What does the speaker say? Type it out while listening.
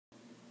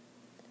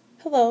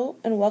Hello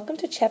and welcome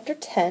to Chapter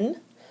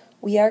 10.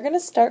 We are going to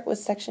start with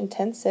Section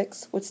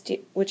 10.6,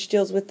 which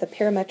deals with the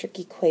parametric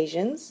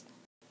equations.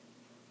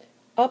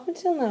 Up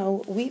until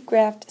now, we've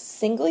graphed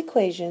single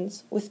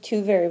equations with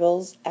two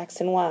variables, x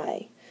and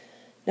y.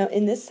 Now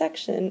in this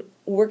section,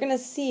 we're going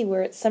to see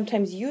where it's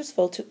sometimes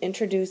useful to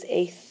introduce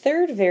a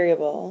third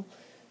variable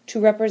to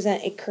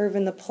represent a curve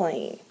in the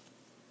plane.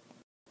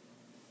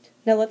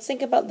 Now let's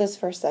think about this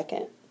for a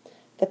second.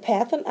 The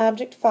path an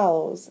object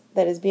follows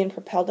that is being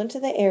propelled into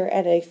the air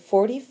at a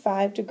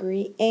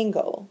 45-degree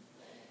angle.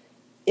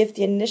 If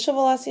the initial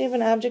velocity of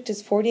an object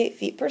is 48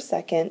 feet per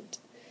second,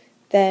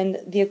 then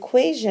the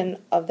equation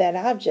of that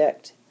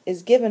object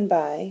is given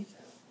by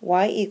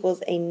y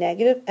equals a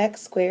negative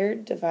x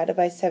squared divided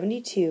by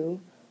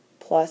 72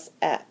 plus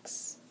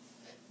x.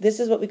 This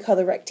is what we call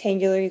the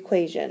rectangular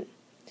equation.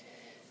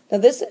 Now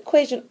this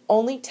equation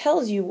only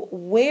tells you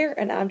where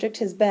an object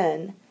has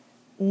been,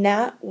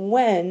 not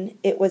when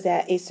it was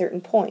at a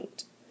certain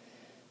point.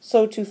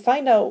 So to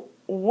find out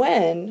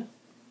when,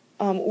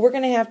 we're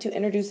going to have to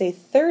introduce a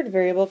third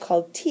variable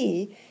called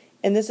t,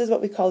 and this is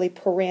what we call a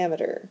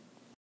parameter.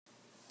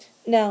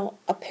 Now,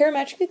 a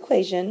parametric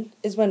equation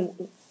is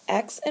when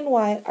x and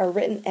y are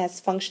written as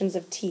functions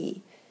of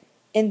t.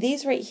 And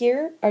these right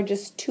here are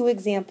just two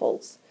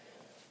examples.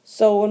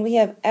 So when we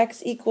have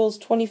x equals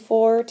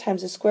 24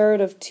 times the square root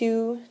of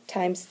 2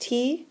 times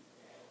t,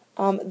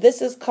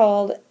 this is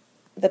called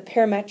the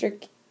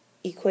parametric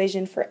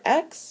equation for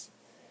x,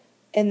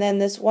 and then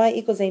this y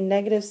equals a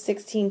negative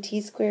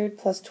 16t squared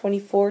plus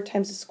 24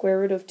 times the square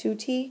root of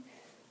 2t.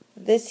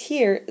 This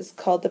here is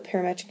called the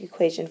parametric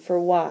equation for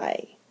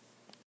y.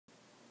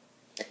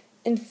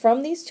 And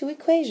from these two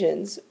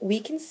equations, we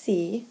can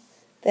see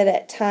that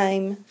at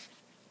time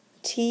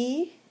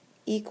t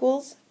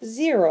equals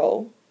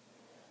 0,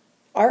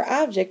 our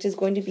object is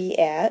going to be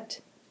at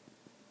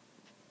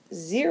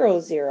 0,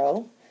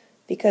 0,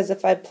 because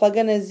if I plug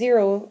in a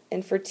 0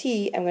 in for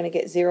t, I'm going to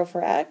get 0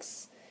 for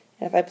x.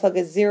 And if I plug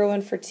a 0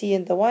 in for t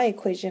in the y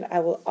equation, I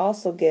will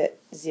also get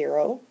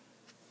 0.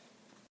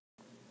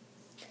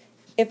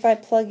 If I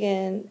plug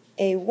in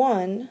a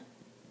 1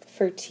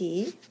 for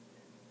t,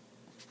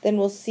 then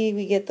we'll see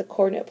we get the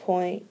coordinate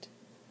point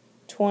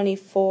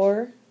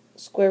 24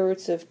 square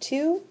roots of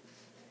 2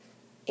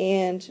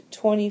 and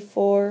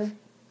 24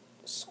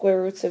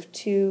 square roots of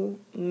 2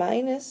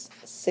 minus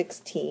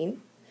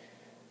 16.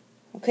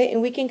 Okay,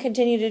 and we can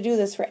continue to do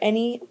this for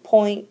any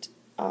point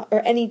or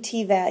any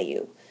t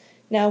value.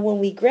 Now when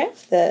we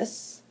graph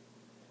this,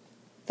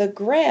 the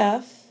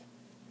graph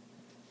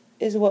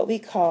is what we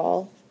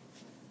call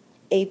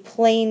a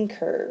plane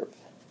curve.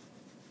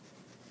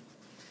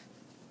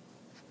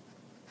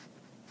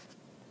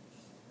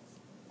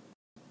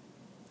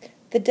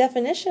 The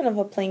definition of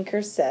a plane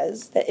curve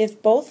says that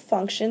if both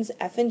functions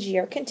f and g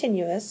are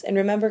continuous, and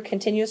remember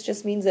continuous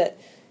just means that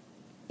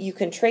you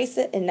can trace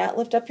it and not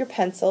lift up your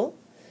pencil.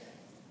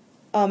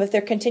 If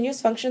they're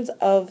continuous functions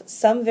of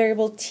some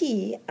variable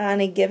t on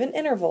a given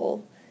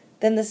interval,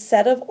 then the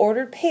set of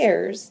ordered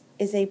pairs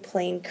is a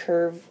plane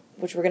curve,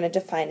 which we're going to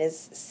define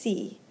as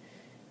C.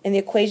 And the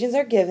equations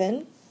are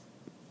given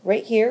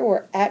right here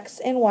where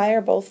x and y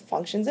are both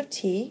functions of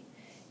t,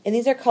 and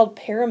these are called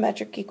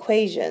parametric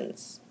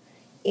equations.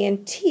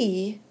 And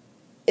t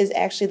is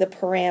actually the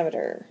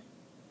parameter.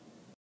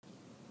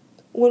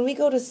 When we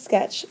go to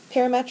sketch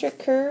parametric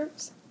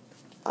curves,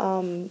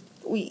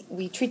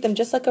 we treat them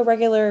just like a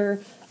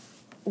regular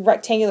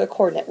rectangular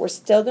coordinate. We're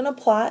still going to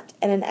plot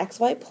in an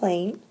xy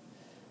plane.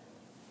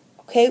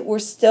 Okay, we're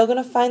still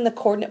going to find the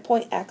coordinate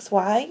point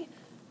xy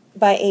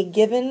by a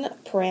given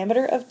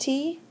parameter of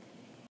t.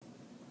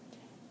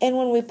 And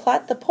when we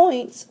plot the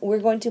points, we're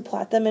going to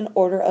plot them in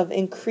order of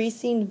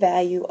increasing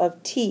value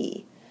of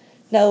t.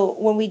 Now,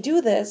 when we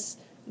do this,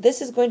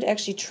 this is going to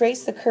actually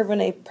trace the curve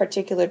in a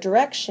particular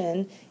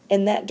direction,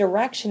 and that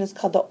direction is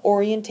called the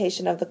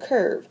orientation of the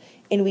curve.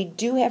 And we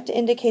do have to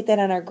indicate that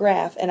on our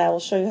graph, and I will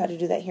show you how to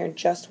do that here in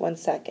just 1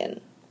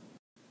 second.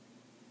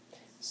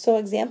 So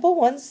example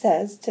 1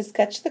 says to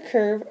sketch the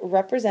curve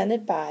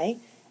represented by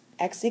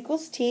x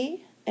equals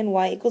t and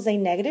y equals a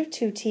negative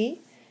 2t,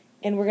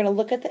 and we're going to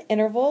look at the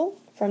interval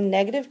from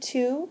negative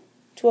 2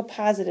 to a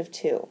positive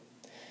 2.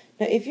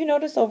 Now if you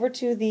notice over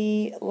to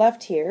the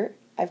left here,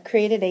 I've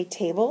created a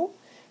table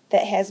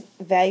that has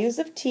values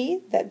of t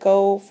that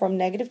go from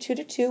negative 2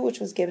 to 2, which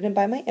was given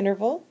by my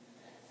interval,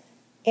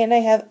 and I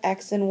have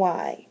x and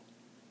y.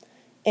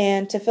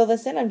 And to fill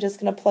this in, I'm just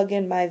going to plug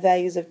in my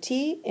values of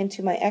t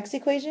into my x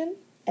equation,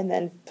 and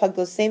then plug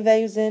those same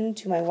values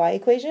into my y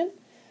equation.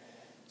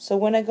 So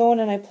when I go in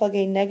and I plug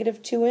a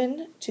negative 2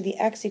 in to the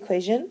x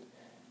equation,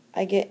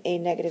 I get a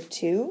negative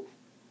 2.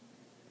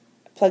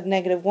 I plug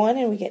negative 1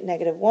 and we get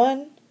negative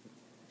 1,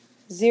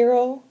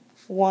 0,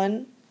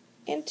 1,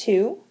 and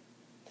 2.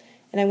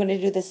 And I'm going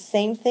to do the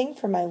same thing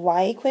for my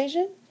y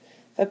equation.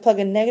 If I plug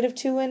a negative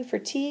 2 in for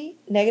t,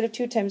 negative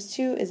 2 times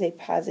 2 is a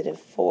positive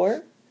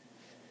 4.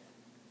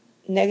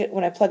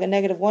 When I plug a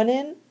negative 1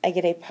 in, I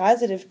get a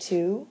positive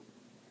 2,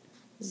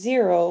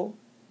 0,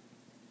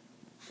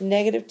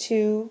 negative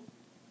 2,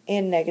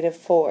 and negative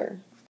 4.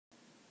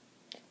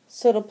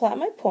 So to plot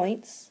my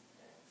points,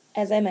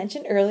 as I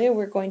mentioned earlier,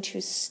 we're going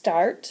to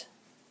start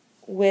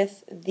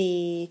with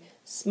the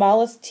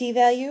smallest t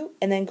value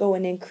and then go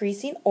in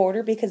increasing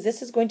order, because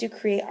this is going to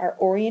create our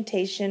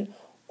orientation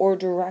or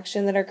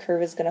direction that our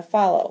curve is going to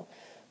follow.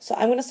 So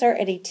I'm going to start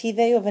at a t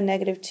value of a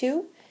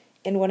 -2,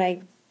 and when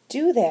I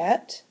do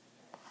that,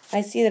 I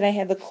see that I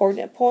have the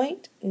coordinate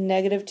point,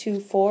 -2,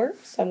 4,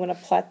 so I'm going to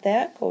plot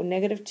that, go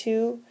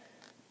 -2,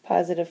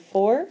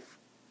 +4.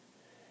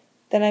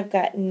 Then I've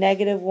got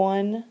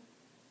 -1,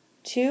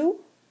 2.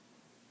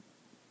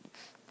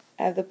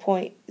 I have the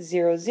point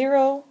 0,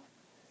 0,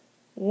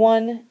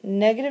 1,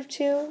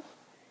 -2,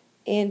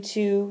 and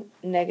 2,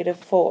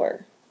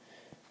 -4.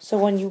 So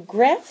when you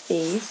graph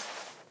these,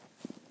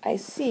 I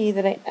see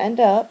that I end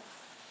up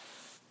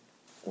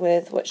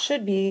with what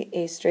should be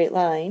a straight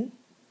line.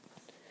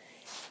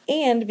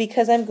 And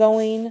because I'm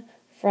going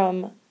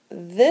from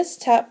this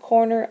top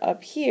corner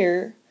up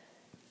here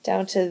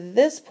down to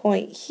this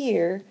point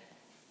here,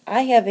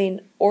 I have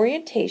an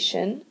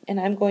orientation, and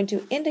I'm going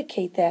to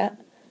indicate that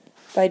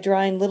by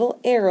drawing little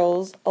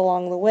arrows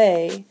along the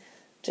way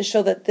to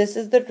show that this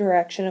is the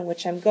direction in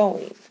which I'm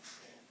going.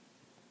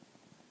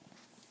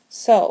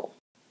 So,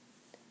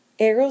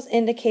 arrows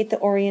indicate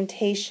the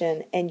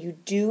orientation, and you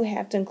do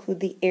have to include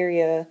the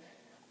area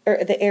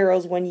or the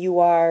arrows when you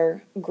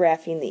are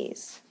graphing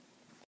these.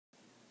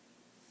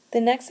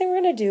 The next thing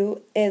we're going to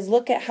do is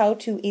look at how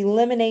to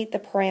eliminate the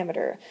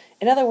parameter.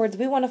 In other words,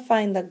 we want to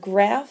find the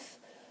graph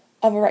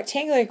of a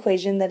rectangular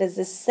equation that is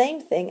the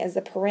same thing as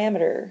the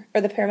parameter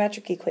or the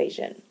parametric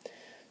equation.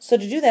 So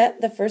to do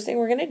that, the first thing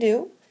we're going to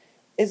do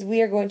is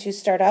we are going to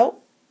start out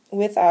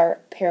with our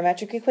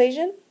parametric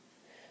equation.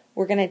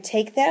 We're going to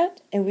take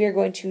that and we are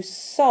going to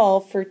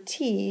solve for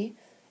t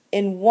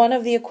in one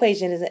of the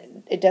equations.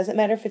 It doesn't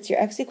matter if it's your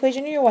x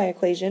equation or your y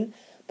equation,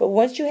 but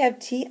once you have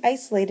t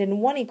isolated in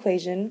one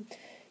equation,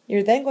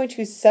 you're then going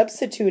to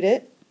substitute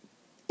it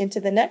into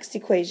the next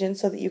equation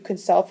so that you can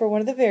solve for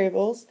one of the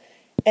variables,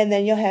 and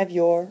then you'll have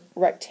your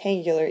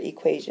rectangular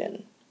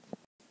equation.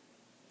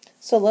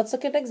 So let's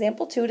look at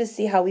example 2 to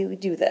see how we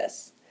would do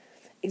this.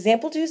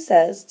 Example 2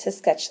 says to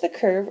sketch the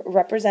curve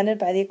represented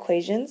by the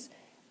equations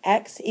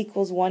x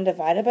equals 1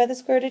 divided by the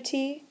square root of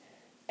t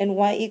and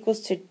y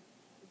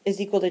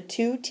is equal to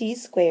 2t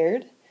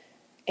squared,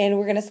 and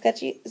we're going to sketch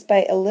this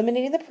by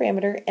eliminating the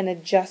parameter and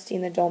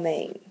adjusting the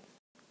domain.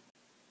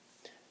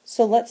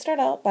 So let's start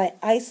out by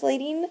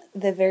isolating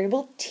the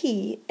variable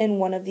t in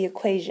one of the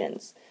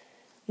equations.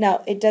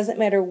 Now, it doesn't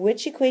matter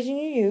which equation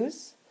you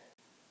use.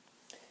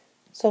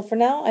 So for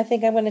now, I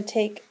think I'm going to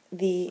take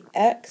the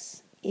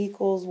x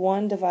equals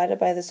 1 divided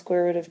by the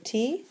square root of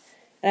t,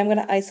 and I'm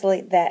going to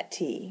isolate that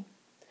t.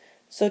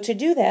 So to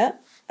do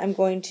that, I'm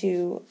going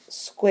to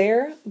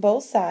square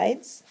both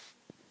sides,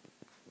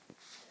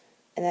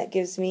 and that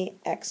gives me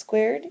x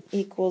squared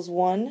equals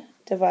 1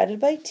 divided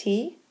by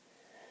t.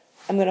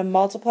 I'm going to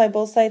multiply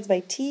both sides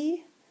by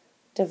t,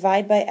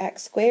 divide by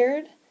x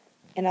squared,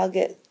 and I'll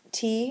get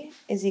t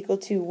is equal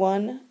to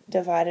 1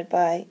 divided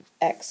by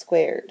x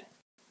squared.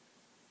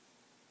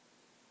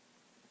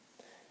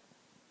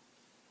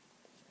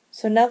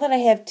 So now that I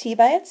have t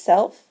by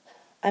itself,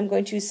 I'm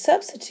going to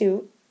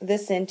substitute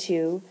this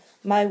into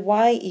my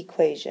y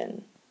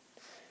equation.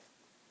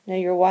 Now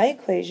your y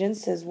equation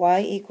says y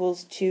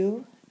equals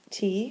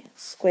 2t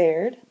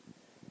squared.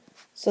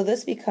 So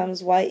this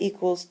becomes y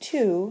equals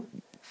 2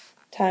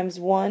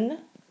 times 1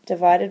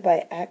 divided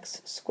by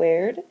x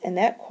squared, and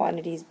that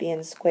quantity is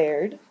being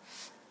squared.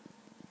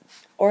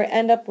 Or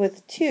end up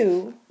with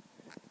 2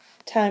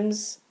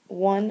 times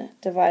 1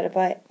 divided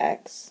by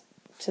x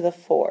to the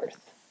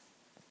 4th.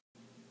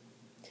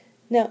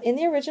 Now in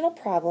the original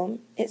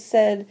problem, it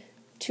said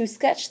to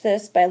sketch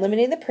this by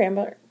eliminating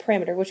the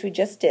parameter, which we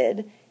just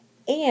did,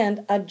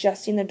 and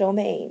adjusting the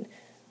domain.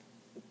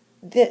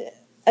 The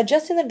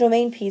adjusting the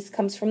domain piece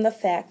comes from the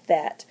fact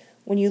that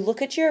when you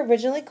look at your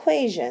original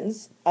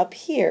equations up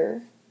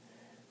here,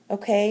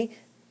 okay,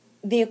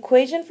 the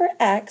equation for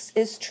x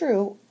is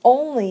true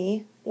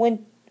only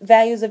when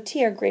values of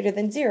t are greater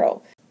than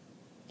 0.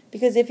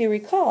 Because if you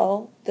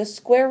recall, the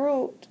square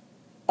root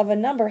of a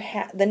number,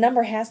 the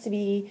number has to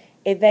be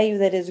a value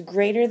that is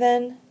greater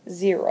than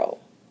 0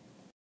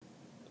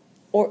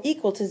 or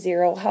equal to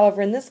 0.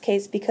 However, in this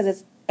case, because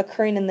it's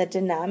occurring in the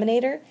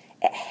denominator,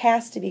 it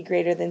has to be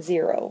greater than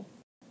 0.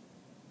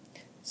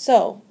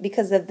 So,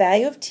 because the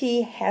value of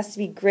t has to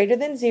be greater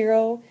than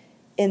 0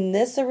 in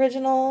this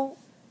original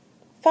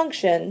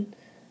function,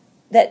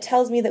 that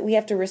tells me that we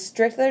have to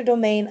restrict the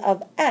domain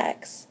of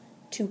x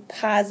to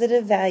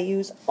positive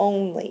values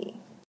only.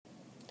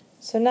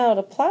 So now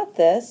to plot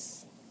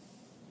this,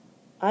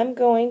 I'm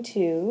going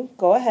to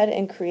go ahead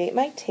and create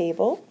my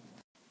table.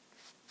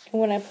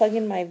 And when I plug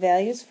in my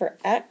values for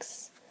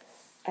x,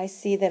 I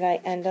see that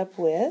I end up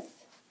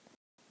with.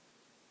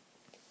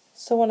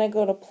 So when I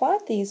go to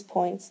plot these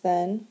points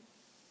then,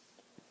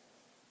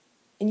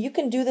 and you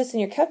can do this in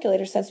your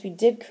calculator since we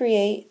did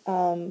create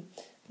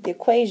the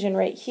equation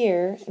right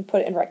here and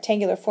put it in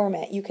rectangular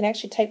format, you can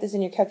actually type this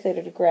in your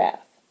calculator to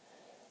graph.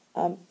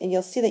 And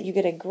you'll see that you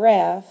get a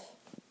graph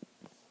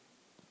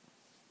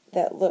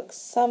that looks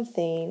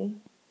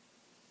something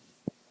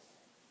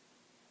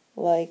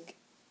like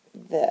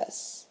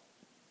this.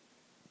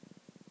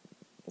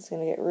 It's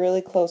going to get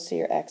really close to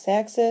your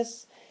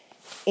x-axis,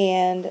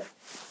 and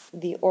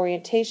the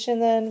orientation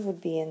then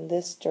would be in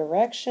this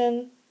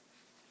direction.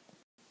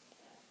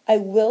 I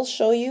will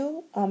show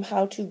you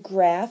how to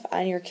graph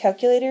on your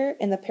calculator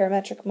in the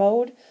parametric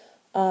mode.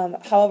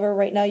 However,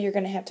 right now you're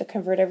going to have to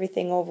convert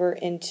everything over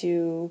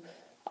into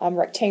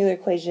rectangular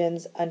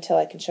equations until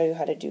I can show you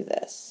how to do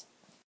this.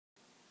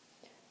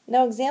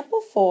 Now,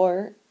 example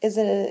 4 is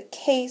a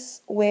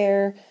case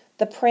where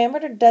the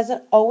parameter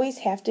doesn't always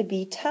have to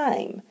be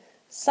time.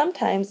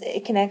 Sometimes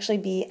it can actually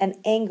be an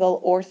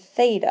angle or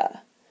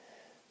theta.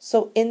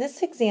 So in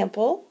this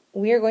example,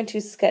 we are going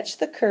to sketch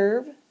the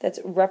curve that's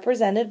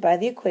represented by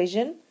the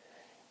equation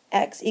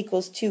x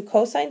equals 2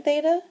 cosine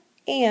theta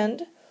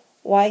and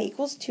y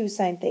equals 2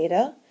 sine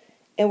theta,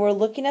 and we're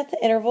looking at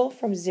the interval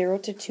from 0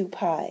 to 2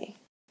 pi.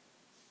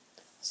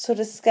 So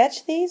to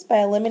sketch these by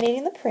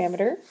eliminating the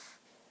parameter,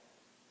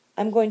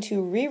 I'm going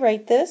to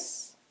rewrite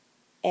this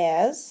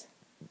as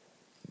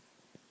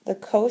the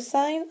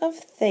cosine of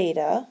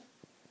theta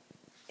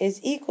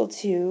is equal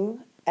to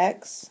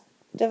x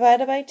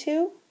divided by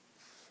 2,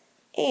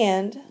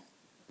 and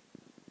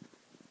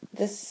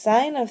the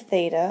sine of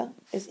theta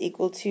is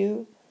equal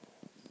to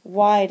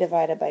y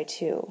divided by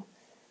 2.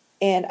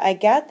 And I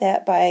got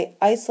that by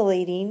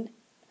isolating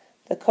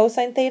the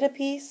cosine theta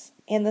piece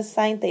and the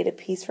sine theta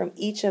piece from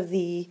each of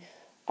the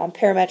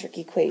parametric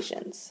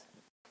equations.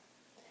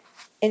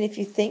 And if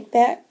you think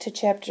back to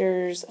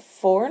chapters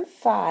 4 and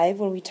 5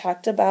 when we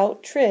talked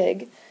about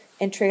trig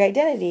and trig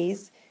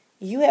identities,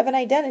 you have an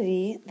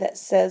identity that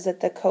says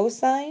that the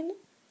cosine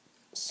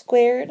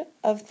squared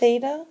of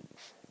theta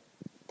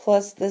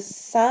plus the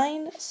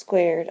sine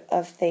squared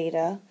of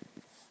theta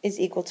is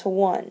equal to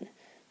 1.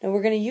 Now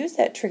we're going to use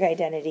that trig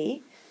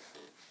identity,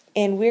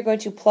 and we're going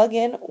to plug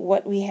in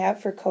what we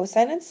have for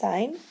cosine and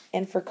sine.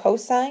 And for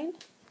cosine,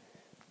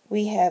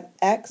 we have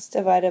x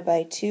divided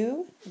by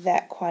 2,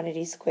 that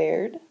quantity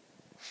squared,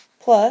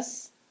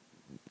 plus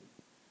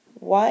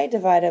y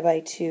divided by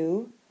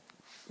 2,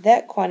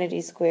 that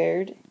quantity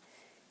squared,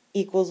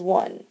 equals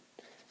 1.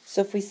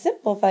 So if we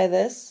simplify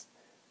this,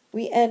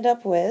 we end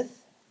up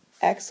with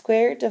x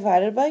squared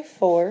divided by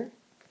 4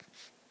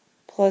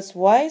 plus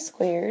y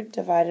squared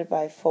divided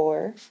by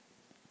 4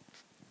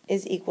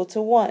 is equal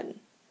to 1.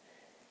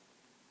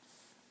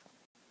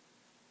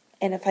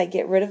 And if I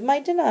get rid of my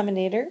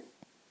denominator,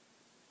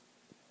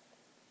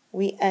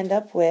 we end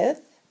up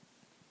with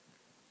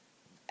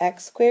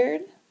x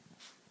squared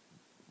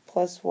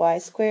plus y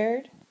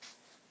squared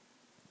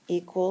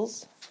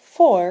equals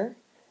 4,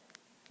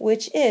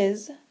 which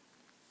is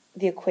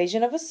the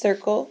equation of a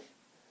circle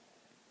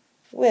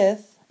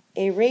with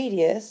a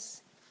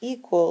radius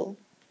equal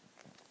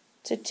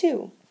to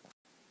 2.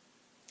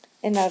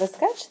 And now to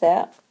sketch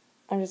that,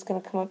 I'm just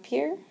going to come up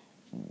here,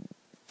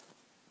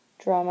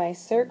 draw my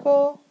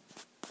circle.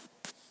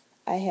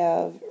 I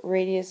have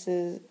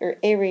radiuses, or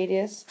a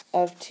radius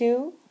of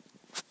 2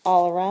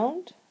 all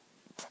around.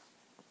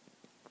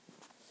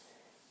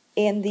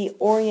 And the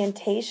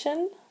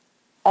orientation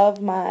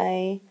of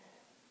my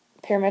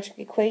parametric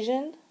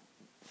equation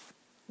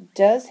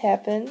does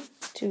happen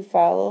to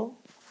follow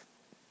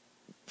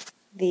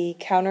the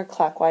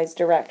counterclockwise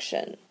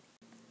direction.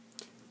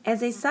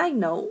 As a side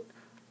note,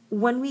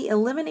 when we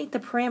eliminate the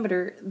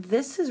parameter,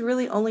 this is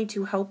really only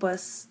to help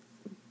us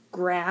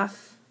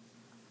graph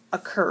a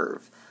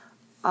curve.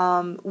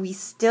 We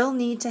still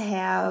need to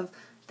have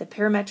the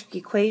parametric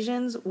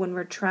equations when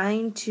we're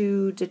trying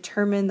to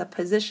determine the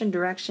position,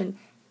 direction,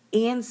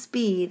 and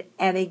speed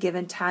at a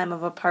given time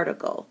of a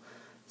particle.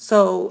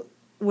 So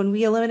when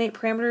we eliminate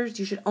parameters,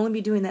 you should only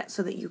be doing that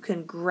so that you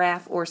can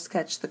graph or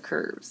sketch the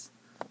curves.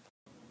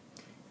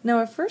 Now,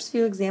 our first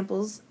few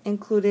examples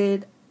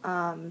included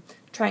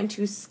trying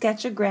to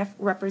sketch a graph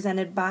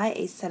represented by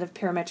a set of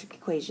parametric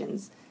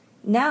equations.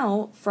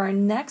 Now, for our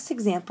next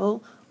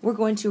example, we're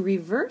going to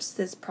reverse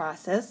this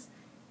process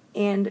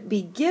and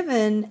be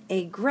given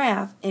a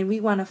graph, and we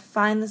want to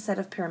find the set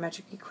of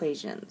parametric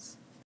equations.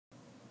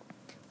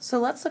 So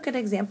let's look at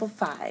example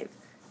 5.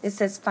 It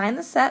says find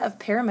the set of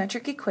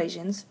parametric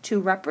equations to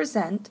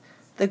represent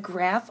the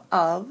graph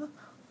of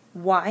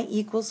y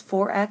equals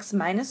 4x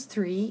minus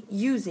 3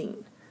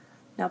 using.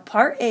 Now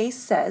part A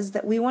says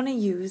that we want to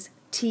use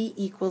t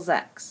equals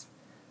x.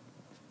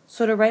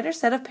 So to write our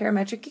set of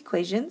parametric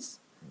equations,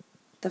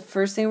 the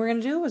first thing we're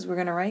going to do is we're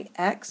going to write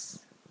x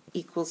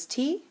equals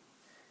t,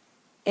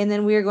 and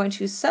then we are going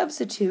to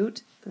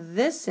substitute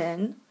this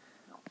in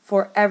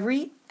for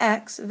every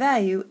x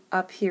value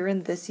up here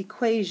in this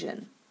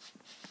equation.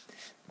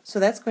 So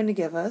that's going to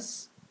give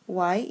us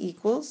y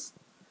equals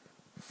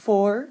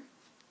 4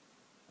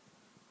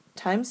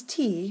 times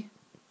t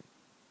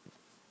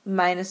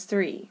minus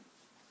 3.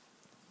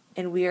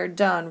 And we are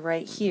done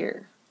right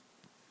here.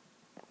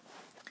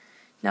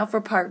 Now for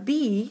part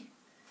B,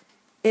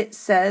 it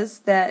says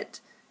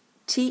that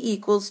t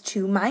equals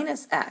 2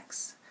 minus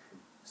x.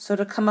 So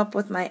to come up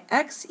with my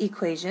x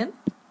equation,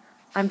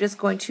 I'm just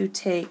going to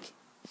take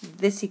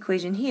this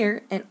equation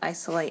here and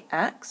isolate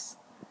x.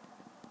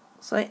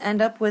 So I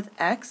end up with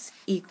x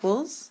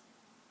equals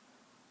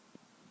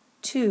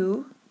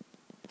 2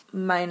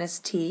 minus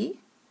t.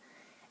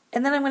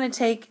 And then I'm going to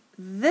take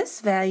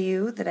this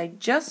value that I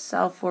just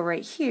solved for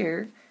right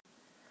here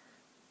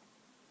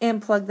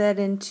and plug that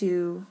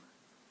into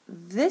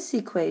this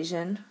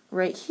equation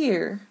right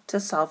here to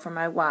solve for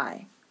my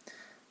y.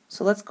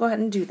 So let's go ahead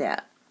and do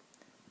that.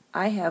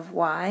 I have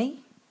y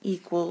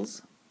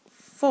equals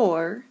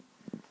 4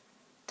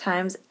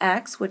 times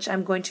x, which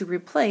I'm going to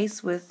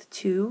replace with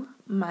 2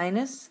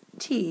 minus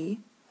t,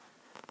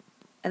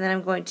 and then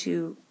I'm going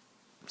to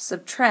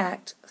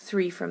subtract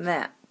 3 from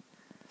that.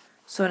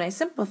 So when I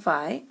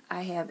simplify,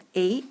 I have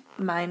 8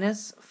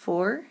 minus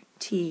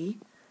 4t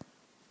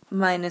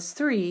minus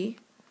 3,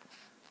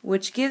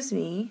 which gives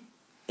me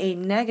a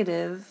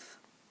negative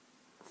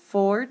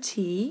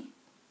 4t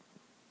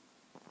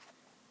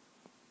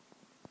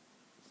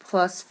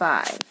plus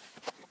 5.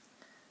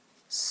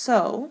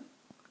 So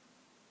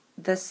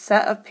the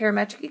set of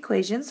parametric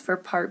equations for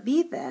part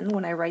B then,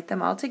 when I write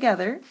them all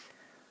together,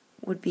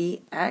 would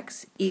be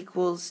x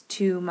equals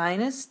 2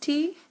 minus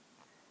t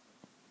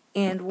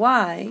and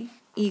y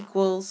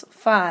equals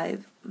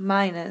 5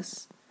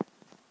 minus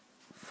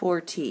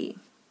 4t.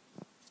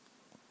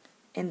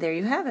 And there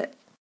you have it.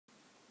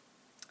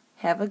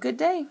 Have a good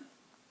day.